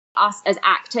Us as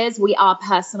actors, we are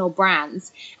personal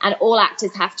brands, and all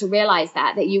actors have to realize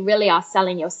that you really are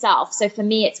selling yourself. So for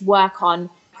me, it's work on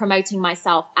promoting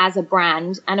myself as a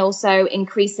brand and also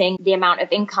increasing the amount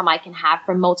of income I can have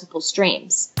from multiple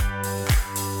streams.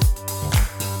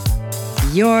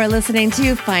 You're listening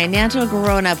to Financial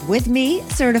Grown Up with me,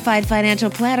 certified financial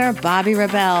planner Bobbi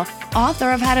Rebell,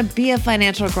 author of How to Be a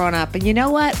Financial Grown Up. And you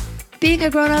know what? Being a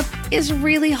grown up is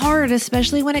really hard,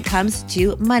 especially when it comes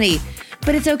to money.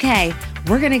 But it's okay.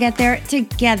 We're going to get there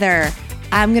together.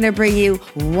 I'm going to bring you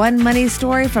one money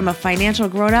story from a financial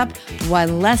grown-up,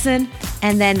 one lesson,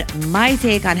 and then my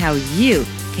take on how you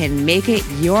can make it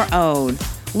your own.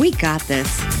 We got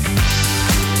this.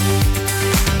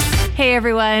 Hey,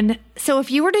 everyone. So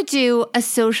if you were to do a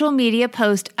social media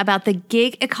post about the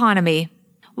gig economy,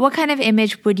 what kind of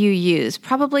image would you use?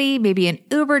 Probably maybe an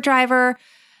Uber driver,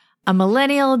 a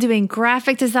millennial doing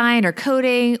graphic design or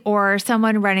coding, or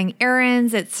someone running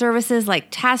errands at services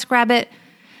like TaskRabbit.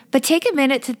 But take a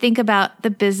minute to think about the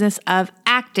business of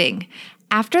acting.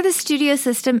 After the studio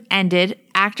system ended,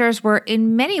 actors were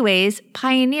in many ways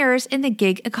pioneers in the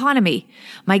gig economy.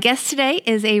 My guest today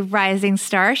is a rising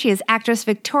star. She is actress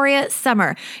Victoria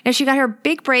Summer. Now, she got her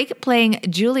big break playing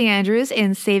Julie Andrews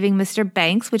in Saving Mr.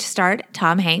 Banks, which starred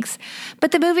Tom Hanks.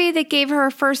 But the movie that gave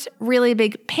her first really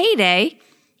big payday,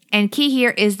 and key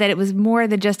here is that it was more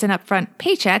than just an upfront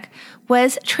paycheck,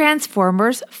 was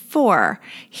Transformers 4.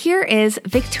 Here is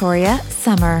Victoria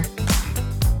Summer.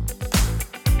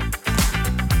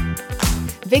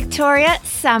 Victoria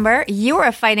Summer, you're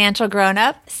a financial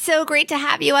grown-up. So great to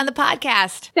have you on the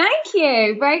podcast. Thank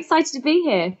you. Very excited to be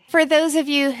here. For those of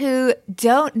you who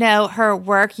don't know her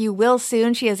work, you will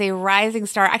soon. She is a rising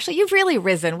star. Actually, you've really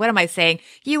risen. What am I saying?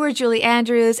 You were Julie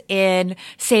Andrews in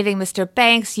Saving Mr.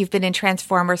 Banks. You've been in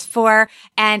Transformers 4.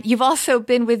 And you've also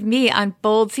been with me on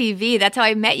Bold TV. That's how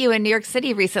I met you in New York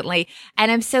City recently. And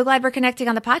I'm so glad we're connecting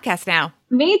on the podcast now.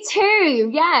 Me too,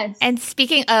 yes. And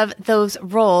speaking of those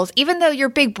roles, even though your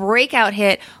big breakout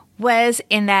hit was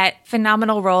in that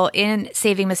phenomenal role in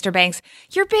Saving Mr. Banks,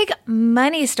 your big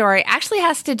money story actually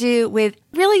has to do with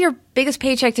really your biggest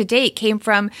paycheck to date came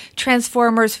from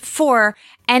Transformers 4.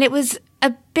 And it was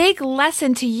a big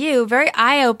lesson to you, very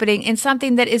eye-opening, in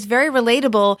something that is very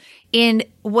relatable in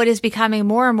what is becoming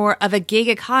more and more of a gig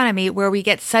economy where we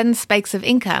get sudden spikes of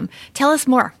income. Tell us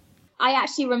more. I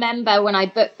actually remember when I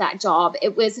booked that job,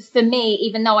 it was for me,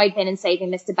 even though I'd been in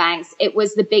Saving Mr. Banks, it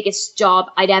was the biggest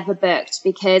job I'd ever booked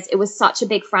because it was such a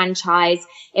big franchise.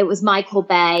 It was Michael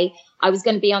Bay. I was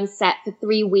going to be on set for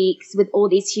 3 weeks with all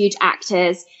these huge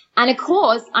actors. And of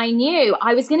course, I knew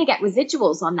I was going to get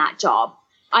residuals on that job.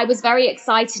 I was very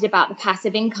excited about the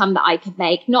passive income that I could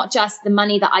make, not just the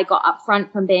money that I got up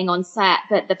front from being on set,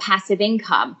 but the passive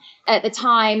income. At the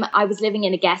time, I was living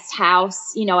in a guest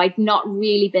house. You know, I'd not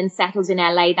really been settled in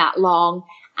LA that long.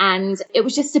 And it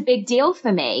was just a big deal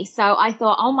for me. So I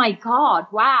thought, oh my God,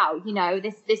 wow, you know,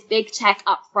 this big check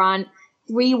up front,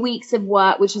 3 weeks of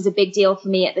work, which was a big deal for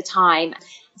me at the time.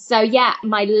 So yeah,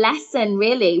 my lesson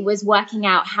really was working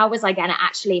out how was I going to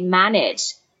actually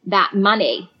manage that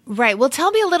money. Right. Well,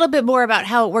 tell me a little bit more about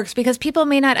how it works, because people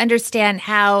may not understand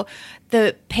how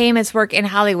the payments work in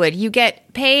Hollywood. You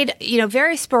get paid,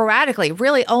 very sporadically,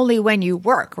 really only when you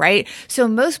work, right? So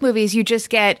most movies, you just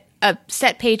get a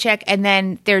set paycheck and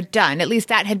then they're done. At least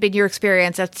that had been your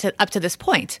experience up to this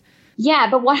point. Yeah.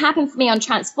 But what happened for me on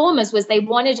Transformers was they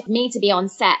wanted me to be on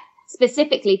set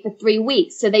specifically for 3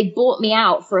 weeks. So they bought me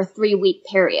out for a 3-week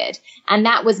period. And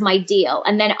that was my deal.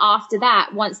 And then after that,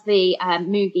 once the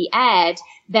movie aired,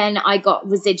 then I got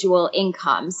residual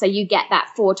income. So you get that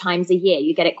 4 times a year.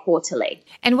 You get it quarterly.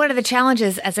 And one of the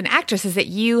challenges as an actress is that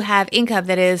you have income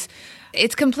that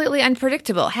it's completely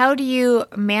unpredictable. How do you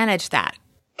manage that?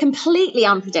 Completely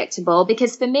unpredictable,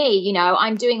 because for me,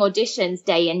 I'm doing auditions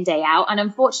day in, day out. And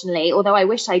unfortunately, although I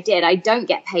wish I did, I don't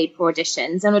get paid for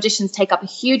auditions, and auditions take up a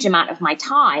huge amount of my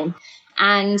time.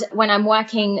 And when I'm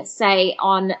working, say,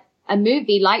 on a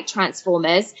movie like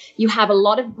Transformers, you have a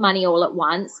lot of money all at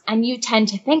once, and you tend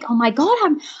to think, oh my God,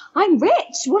 I'm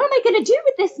rich. What am I going to do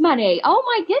with this money? Oh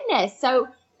my goodness. So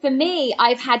for me,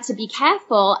 I've had to be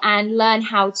careful and learn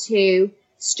how to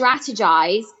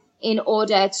strategize in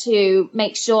order to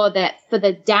make sure that for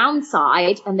the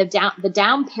downside and the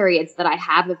down periods that I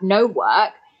have of no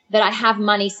work, that I have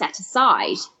money set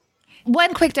aside.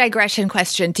 One quick digression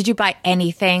question. Did you buy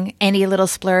anything, any little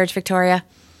splurge, Victoria?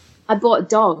 I bought a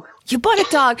dog. You bought a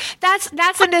dog. That's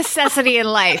a necessity in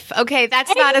life. Okay.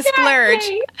 That's not a splurge.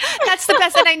 That's the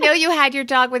best. And I know you had your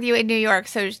dog with you in New York.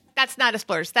 So that's not a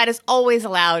splurge. That is always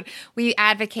allowed. We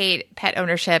advocate pet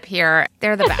ownership here.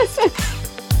 They're the best.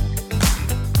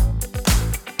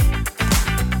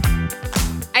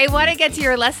 I want to get to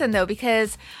your lesson though,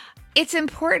 because it's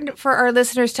important for our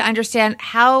listeners to understand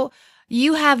how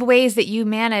you have ways that you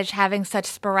manage having such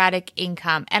sporadic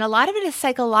income. And a lot of it is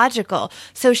psychological.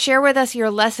 So share with us your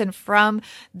lesson from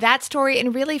that story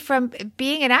and really from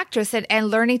being an actress and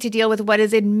learning to deal with what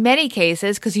is in many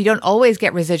cases, because you don't always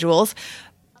get residuals.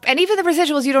 And even the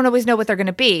residuals, you don't always know what they're going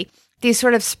to be. These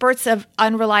sort of spurts of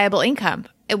unreliable income,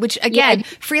 which again,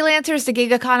 freelancers, the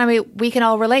gig economy, we can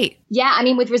all relate. Yeah. I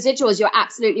mean, with residuals, you're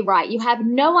absolutely right. You have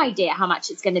no idea how much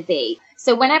it's going to be.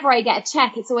 So whenever I get a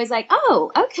check, it's always like,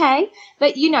 oh, okay.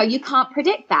 But you can't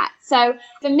predict that. So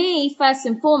for me, first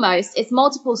and foremost, it's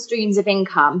multiple streams of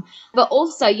income. But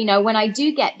also, when I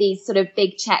do get these sort of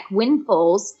big check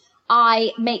windfalls,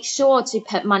 I make sure to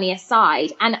put money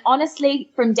aside. And honestly,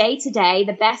 from day to day,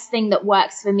 the best thing that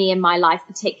works for me in my life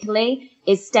particularly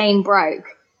is staying broke.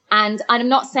 And I'm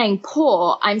not saying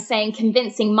poor, I'm saying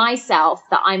convincing myself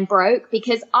that I'm broke,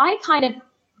 because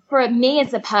for me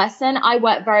as a person, I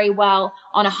work very well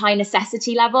on a high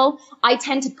necessity level. I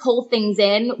tend to pull things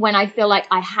in when I feel like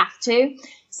I have to.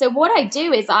 So what I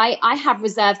do is I have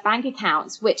reserved bank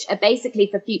accounts, which are basically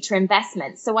for future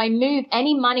investments. So I move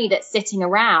any money that's sitting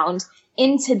around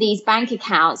into these bank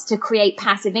accounts to create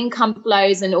passive income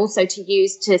flows and also to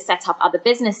use to set up other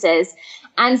businesses.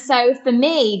 And so for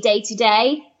me, day to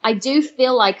day, I do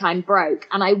feel like I'm broke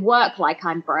and I work like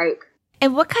I'm broke.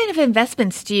 And what kind of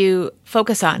investments do you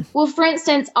focus on? Well, for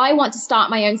instance, I want to start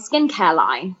my own skincare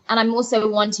line, and I'm also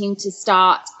wanting to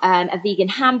start a vegan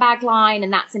handbag line,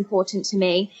 and that's important to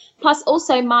me. Plus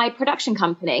also my production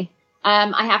company.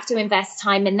 I have to invest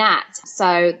time in that.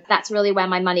 So that's really where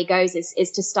my money goes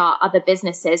is to start other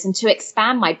businesses and to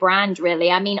expand my brand, really.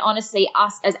 I mean, honestly,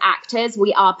 us as actors,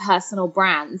 we are personal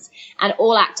brands, and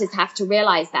all actors have to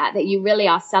realize that you really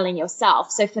are selling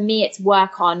yourself. So for me, it's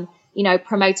work on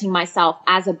promoting myself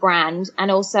as a brand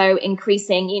and also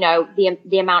increasing,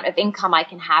 the amount of income I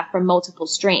can have from multiple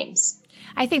streams.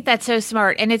 I think that's so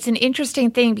smart. And it's an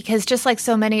interesting thing because just like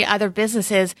so many other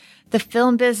businesses, the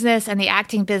film business and the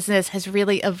acting business has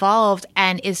really evolved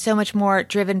and is so much more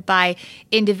driven by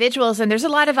individuals. And there's a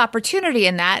lot of opportunity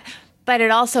in that, but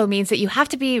it also means that you have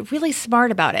to be really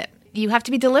smart about it. You have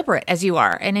to be deliberate as you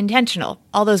are and intentional,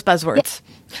 all those buzzwords.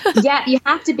 Yeah, you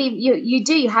have to be,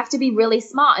 you have to be really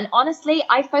smart. And honestly,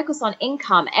 I focus on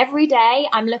income every day.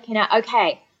 I'm looking at,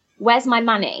 okay, where's my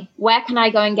money? Where can I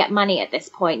go and get money at this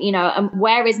point?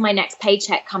 Where is my next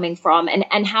paycheck coming from?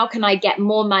 And how can I get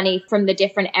more money from the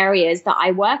different areas that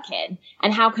I work in?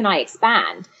 And how can I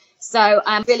expand? So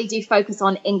I really do focus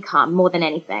on income more than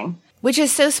anything. Which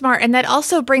is so smart. And that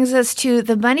also brings us to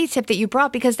the money tip that you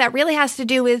brought, because that really has to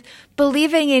do with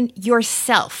believing in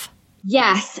yourself.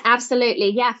 Yes,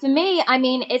 absolutely. Yeah. For me, I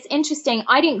mean, it's interesting.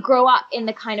 I didn't grow up in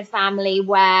the kind of family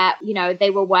where, they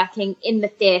were working in the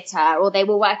theater or they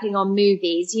were working on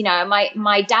movies.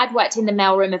 My dad worked in the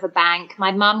mailroom of a bank.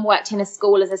 My mum worked in a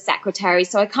school as a secretary.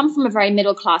 So I come from a very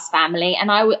middle class family, and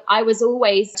I was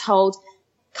always told,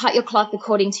 cut your cloth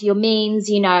according to your means,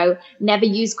 never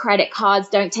use credit cards,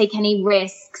 don't take any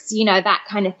risks, that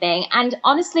kind of thing. And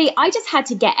honestly, I just had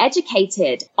to get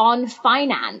educated on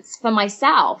finance for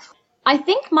myself. I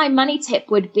think my money tip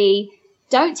would be,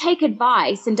 don't take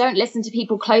advice and don't listen to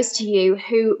people close to you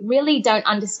who really don't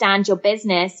understand your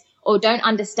business or don't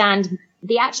understand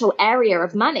the actual area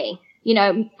of money.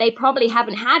 They probably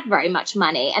haven't had very much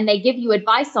money and they give you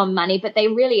advice on money, but they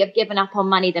really have given up on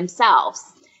money themselves.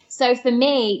 So for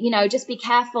me, just be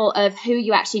careful of who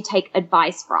you actually take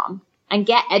advice from and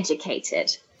get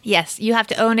educated. Yes, you have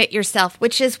to own it yourself,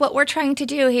 which is what we're trying to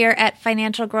do here at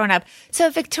Financial Grown Up.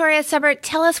 So Victoria Summer,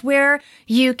 tell us where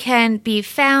you can be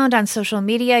found on social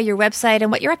media, your website, and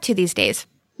what you're up to these days.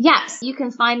 Yes, you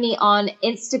can find me on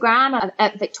Instagram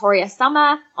at Victoria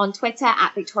Summer, on Twitter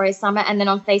at Victoria Summer, and then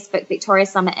on Facebook, Victoria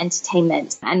Summer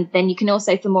Entertainment. And then you can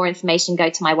also, for more information,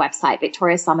 go to my website,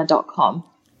 victoriasummer.com.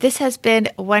 This has been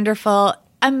wonderful.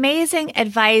 Amazing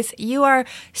advice. You are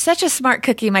such a smart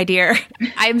cookie, my dear.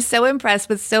 I'm so impressed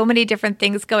with so many different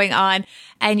things going on,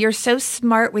 and you're so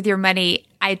smart with your money.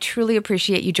 I truly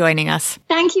appreciate you joining us.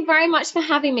 Thank you very much for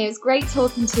having me. It was great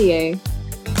talking to you.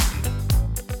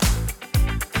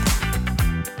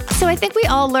 So I think we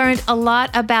all learned a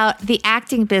lot about the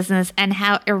acting business and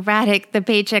how erratic the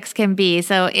paychecks can be.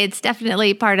 So it's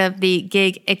definitely part of the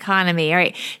gig economy. All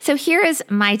right. So here is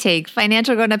my take.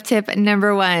 Financial grown-up tip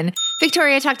number 1.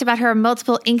 Victoria talked about her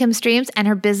multiple income streams and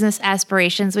her business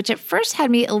aspirations, which at first had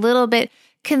me a little bit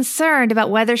concerned about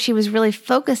whether she was really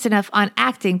focused enough on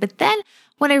acting. But then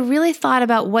when I really thought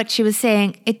about what she was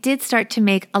saying, it did start to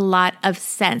make a lot of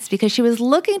sense because she was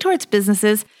looking towards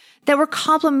businesses that were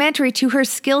complementary to her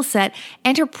skill set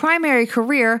and her primary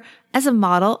career as a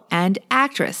model and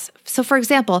actress. So for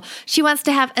example, she wants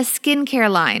to have a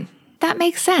skincare line. That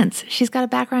makes sense. She's got a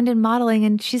background in modeling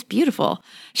and she's beautiful.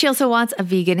 She also wants a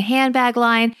vegan handbag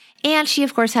line, and she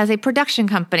of course has a production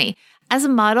company. As a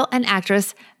model and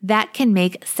actress, that can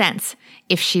make sense.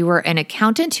 If she were an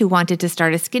accountant who wanted to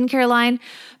start a skincare line,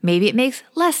 maybe it makes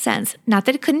less sense. Not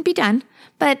that it couldn't be done,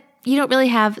 but you don't really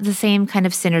have the same kind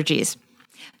of synergies.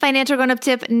 Financial grown-up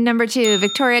tip number 2,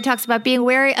 Victoria talks about being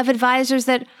wary of advisors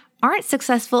that aren't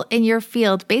successful in your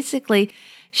field. Basically,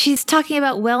 she's talking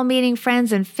about well-meaning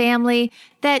friends and family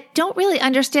that don't really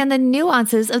understand the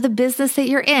nuances of the business that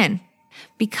you're in.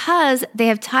 Because they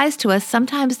have ties to us,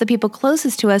 sometimes the people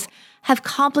closest to us have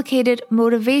complicated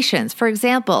motivations. For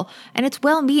example, and it's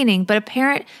well-meaning, but a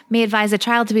parent may advise a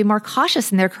child to be more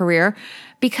cautious in their career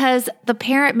because the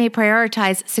parent may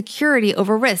prioritize security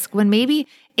over risk when maybe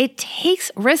it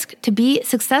takes risk to be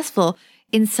successful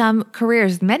in some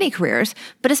careers, many careers,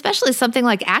 but especially something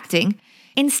like acting.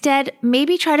 Instead,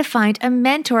 maybe try to find a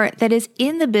mentor that is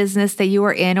in the business that you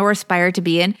are in or aspire to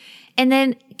be in, and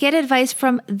then get advice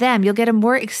from them. You'll get a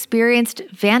more experienced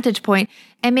vantage point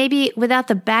and maybe without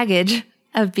the baggage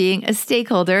of being a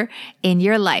stakeholder in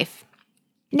your life.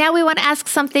 Now we want to ask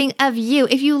something of you.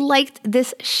 If you liked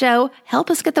this show, help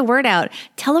us get the word out.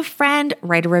 Tell a friend,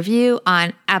 write a review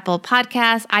on Apple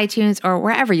Podcasts, iTunes, or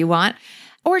wherever you want.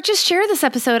 Or just share this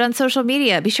episode on social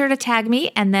media. Be sure to tag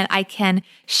me and then I can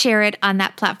share it on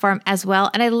that platform as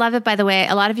well. And I love it, by the way.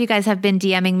 A lot of you guys have been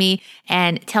DMing me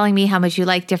and telling me how much you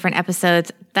like different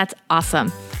episodes. That's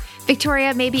awesome.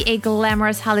 Victoria may be a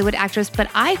glamorous Hollywood actress, but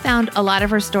I found a lot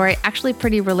of her story actually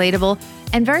pretty relatable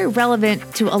and very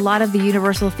relevant to a lot of the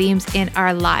universal themes in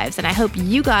our lives. And I hope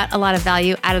you got a lot of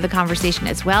value out of the conversation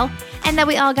as well, and that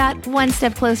we all got one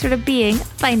step closer to being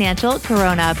financial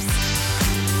grown-ups.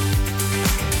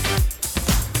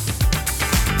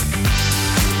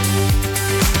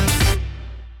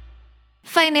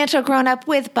 Financial Grown Up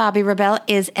with Bobbi Rebell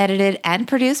is edited and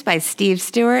produced by Steve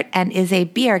Stewart and is a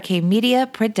BRK Media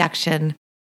production.